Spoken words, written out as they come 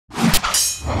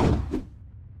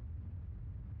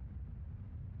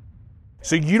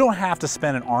So you don't have to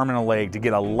spend an arm and a leg to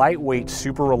get a lightweight,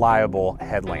 super reliable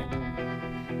headlamp.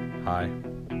 Hi.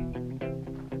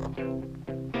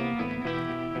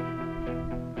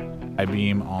 I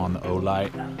beam on the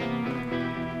OLIGHT.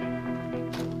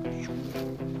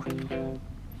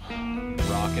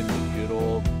 Rocking the good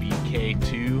old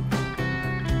BK2.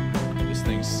 This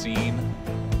thing's seen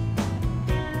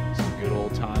some good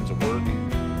old times of work.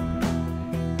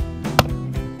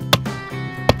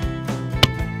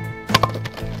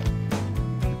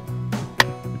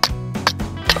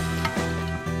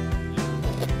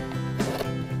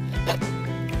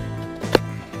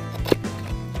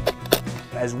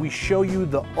 As we show you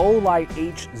the OLIGHT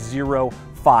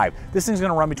H05. This thing's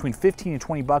gonna run between 15 and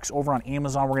 20 bucks over on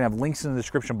Amazon. We're gonna have links in the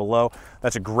description below.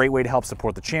 That's a great way to help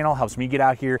support the channel, helps me get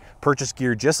out here, purchase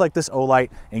gear just like this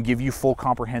OLIGHT, and give you full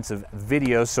comprehensive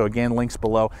videos. So again, links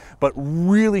below. But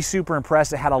really super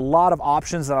impressed. It had a lot of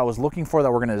options that I was looking for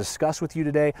that we're gonna discuss with you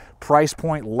today. Price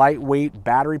point, lightweight,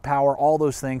 battery power, all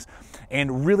those things.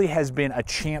 And really has been a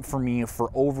champ for me for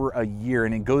over a year,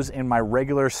 and it goes in my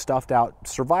regular stuffed out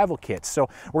survival kits. So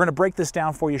we're gonna break this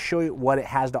down for you, show you what it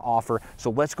has to offer.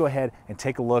 So let's go ahead and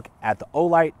take a look at the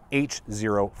OLIGHT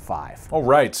H05. All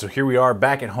right, so here we are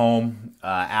back at home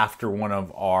after one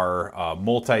of our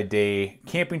multi-day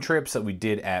camping trips that we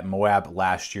did at Moab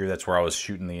last year. That's where I was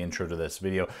shooting the intro to this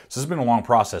video. So it's been a long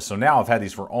process. So now I've had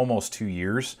these for almost 2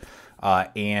 years.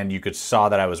 And you saw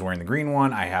that I was wearing the green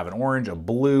one. I have an orange, a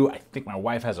blue. I think my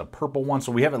wife has a purple one.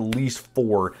 So we have at least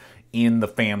 4 in the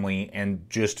family. And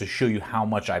just to show you how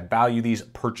much I value these,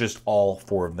 purchased all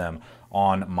 4 of them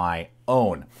on my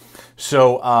own.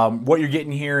 So what you're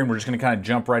getting here, and we're just going to kind of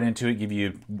jump right into it, give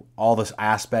you all this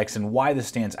aspects and why this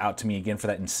stands out to me again for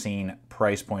that insane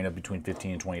price point of between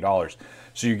 $15 and $20.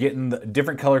 So you're getting the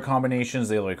different color combinations.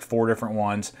 They have like 4 different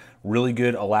ones. Really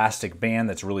good elastic band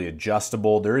that's really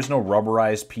adjustable. There is no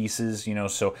rubberized pieces, you know,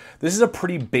 so this is a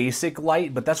pretty basic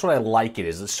light, but that's what I like it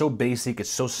is. It's so basic, it's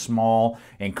so small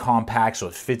and compact, so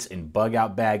it fits in bug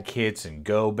out bag kits and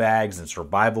go bags and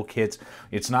survival kits.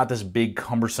 It's not this big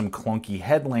cumbersome clunky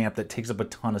headlamp that takes up a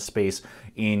ton of space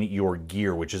in your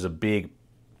gear, which is a big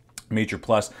major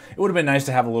plus. It would have been nice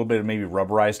to have a little bit of maybe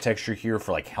rubberized texture here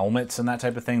for like helmets and that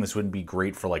type of thing. This wouldn't be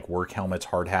great for like work helmets,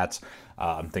 hard hats.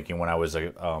 I'm thinking when I was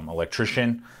a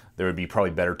electrician, there would be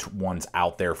probably better ones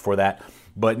out there for that.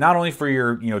 But not only for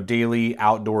your daily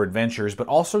outdoor adventures, but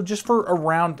also just for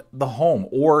around the home,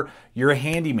 or you're a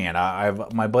handyman. I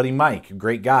have my buddy Mike,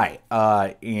 great guy,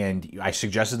 and I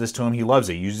suggested this to him. He loves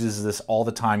it. He uses this all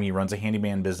the time. He runs a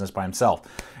handyman business by himself.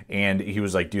 And he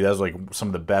was like, dude, that was like some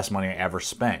of the best money I ever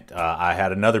spent. I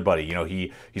had another buddy,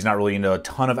 he's not really into a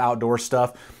ton of outdoor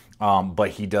stuff, but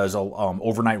he does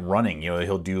overnight running.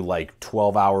 He'll do like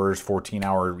 12 hours,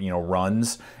 14-hour,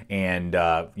 runs and,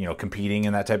 competing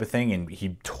and that type of thing. And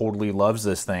he totally loves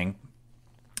this thing.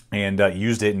 And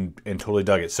used it and totally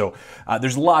dug it. So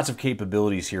there's lots of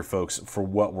capabilities here, folks, for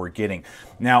what we're getting.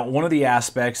 Now, one of the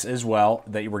aspects as well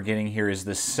that we're getting here is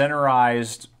the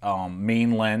centerized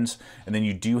main lens, and then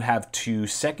you do have 2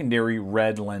 secondary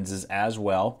red lenses as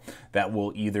well that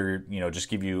will either just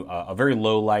give you a very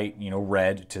low light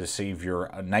red to save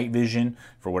your night vision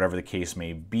for whatever the case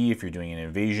may be, if you're doing an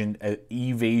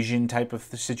evasion type of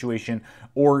situation,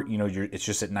 or it's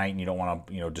just at night and you don't want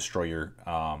to destroy your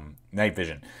night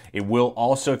vision. It will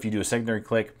also, if you do a secondary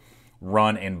click,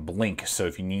 run and blink. So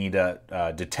if you need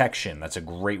detection, that's a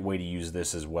great way to use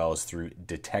this as well, as through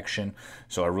detection.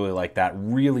 So I really like that.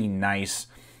 Really nice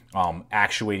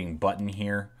actuating button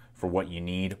here for what you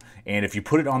need. And if you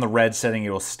put it on the red setting, it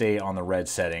will stay on the red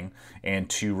setting. And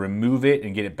to remove it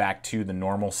and get it back to the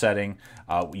normal setting,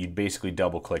 you'd basically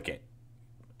double click it.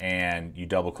 And you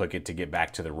double click it to get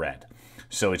back to the red.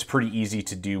 So it's pretty easy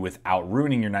to do without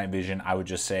ruining your night vision. I would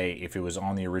just say if it was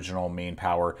on the original main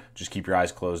power, just keep your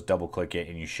eyes closed, double click it,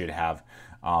 and you should have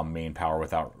main power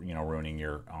without ruining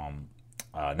your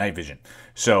night vision.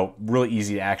 So really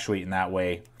easy to actuate in that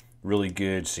way. Really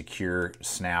good, secure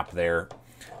snap there.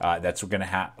 That's you're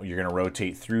gonna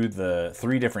rotate through the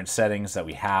 3 different settings that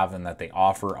we have and that they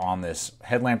offer on this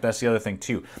headlamp. That's the other thing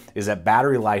too, is that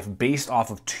battery life based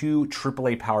off of 2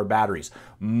 AAA powered batteries.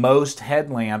 Most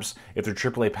headlamps, if they're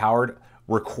AAA powered,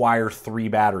 require 3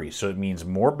 batteries. So it means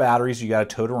more batteries you gotta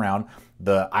tote around.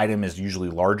 The item is usually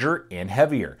larger and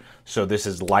heavier. So this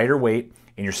is lighter weight,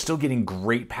 and you're still getting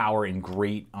great power and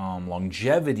great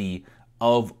longevity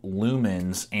of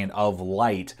lumens and of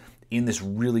light in this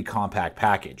really compact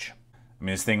package. I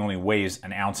mean, this thing only weighs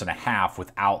 1.5 ounces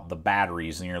without the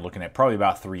batteries, and you're looking at probably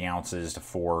about 3 ounces to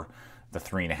 4, the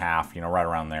 3.5, right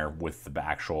around there with the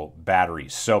actual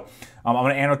batteries. So I'm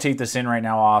gonna annotate this in right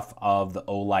now off of the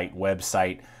OLIGHT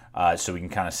website. so we can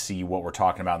kind of see what we're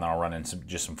talking about, and then I'll run in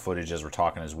just some footage as we're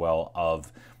talking as well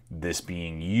of this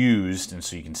being used, and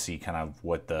so you can see kind of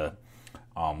what the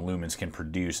lumens can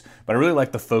produce. But I really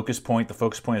like the focus point. The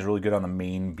focus point is really good on the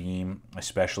main beam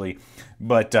especially,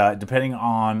 but depending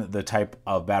on the type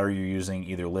of battery you're using,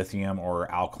 either lithium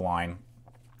or alkaline,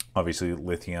 obviously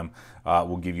lithium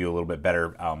will give you a little bit better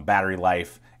battery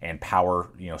life and power,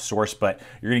 source, but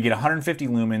you're going to get 150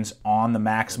 lumens on the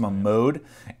maximum mode,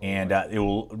 and it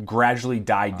will gradually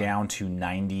die down to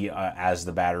 90 as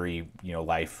the battery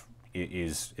life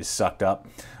is sucked up,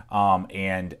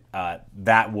 and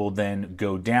that will then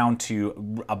go down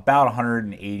to about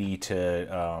 180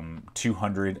 to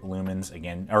 200 lumens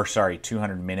again, or sorry,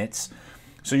 200 minutes.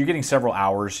 So you're getting several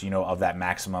hours, of that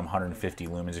maximum 150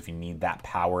 lumens if you need that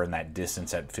power and that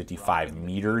distance at 55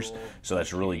 meters. So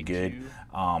that's really good.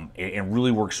 It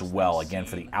really works well, again,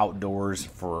 for the outdoors,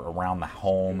 for around the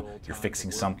home. You're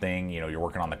fixing something, you're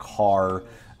working on the car,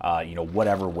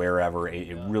 whatever, wherever.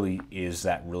 It really is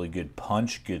that really good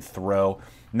punch, good throw.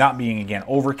 Not being, again,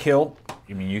 overkill.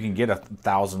 I mean, you can get a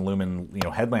 1,000 lumen,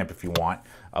 headlamp if you want,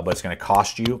 but it's going to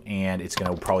cost you, and it's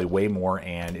going to probably weigh more,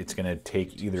 and it's going to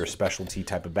take either a specialty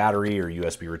type of battery or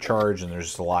USB recharge, and there's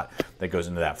just a lot that goes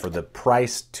into that. For the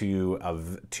price to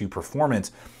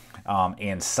performance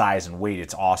and size and weight,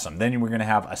 it's awesome. Then we're going to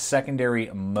have a secondary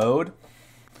mode.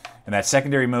 And that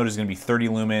secondary mode is going to be 30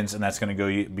 lumens, and that's going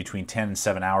to go between 10 and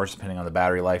 7 hours, depending on the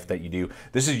battery life that you do.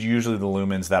 This is usually the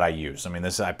lumens that I use. I mean,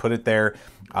 I put it there.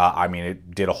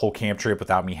 It did a whole camp trip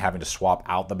without me having to swap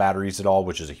out the batteries at all,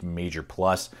 which is a major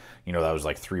plus. That was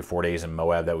like 3 or 4 days in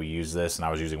Moab that we used this, and I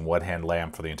was using one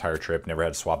headlamp for the entire trip. Never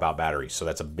had to swap out batteries, so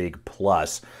that's a big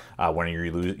plus when you're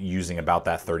using about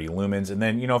that 30 lumens. And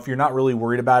then, if you're not really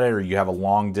worried about it, or you have a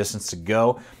long distance to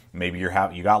go, maybe you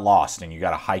got lost and you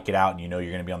got to hike it out, and you're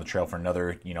going to be on the trail for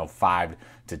another 5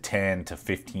 to 10 to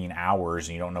 15 hours,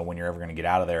 and you don't know when you're ever going to get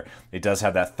out of there. It does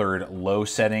have that third low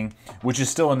setting, which is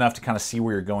still enough to kind of see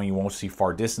where you're going. You won't see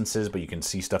far distances, but you can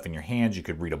see stuff in your hands. You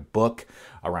could read a book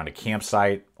around a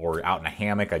campsite or out in a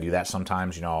hammock. I do that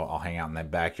sometimes. I'll hang out in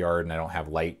that backyard and I don't have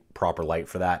proper light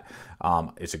for that.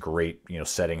 It's a great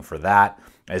setting for that,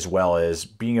 as well as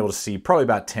being able to see probably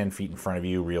about 10 feet in front of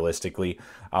you realistically,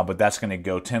 but that's going to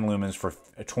go 10 lumens for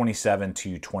 27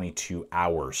 to 22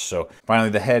 hours. So finally,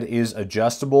 the head is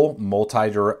adjustable,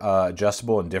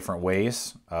 multi-adjustable in different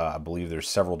ways. I believe there's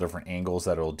several different angles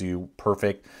that it'll do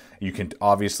perfect. You can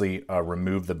obviously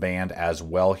remove the band as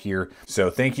well here.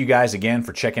 So thank you guys again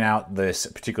for checking out this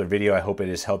particular video. I hope it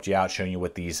has helped you out, showing you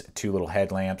what these two little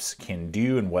headlamps can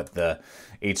do and what the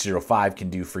H05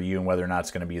 can do for you, and whether or not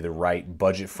it's going to be the right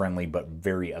budget-friendly but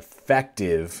very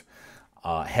effective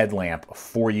headlamp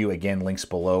for you. Again, links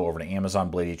below over to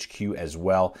Amazon, Blade HQ as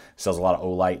well. Sells a lot of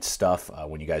OLIGHT stuff.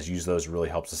 When you guys use those, it really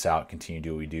helps us out. Continue to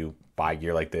do what we do. Buy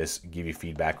gear like this, give you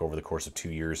feedback over the course of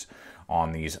 2 years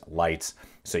on these lights,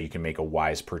 so you can make a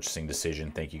wise purchasing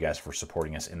decision. Thank you guys for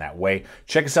supporting us in that way.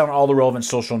 Check us out on all the relevant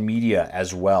social media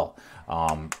as well.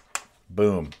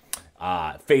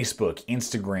 Facebook,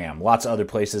 Instagram, lots of other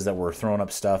places that we're throwing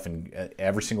up stuff, and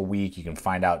every single week you can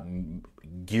find out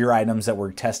gear items that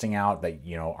we're testing out that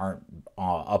aren't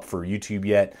up for YouTube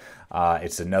yet.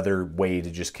 It's another way to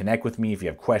just connect with me if you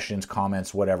have questions,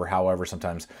 comments, whatever. However,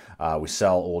 sometimes we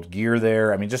sell old gear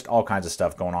there. I mean, just all kinds of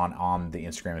stuff going on the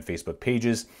Instagram and Facebook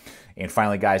pages. And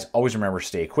finally, guys, always remember,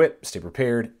 stay equipped, stay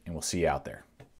prepared, and we'll see you out there.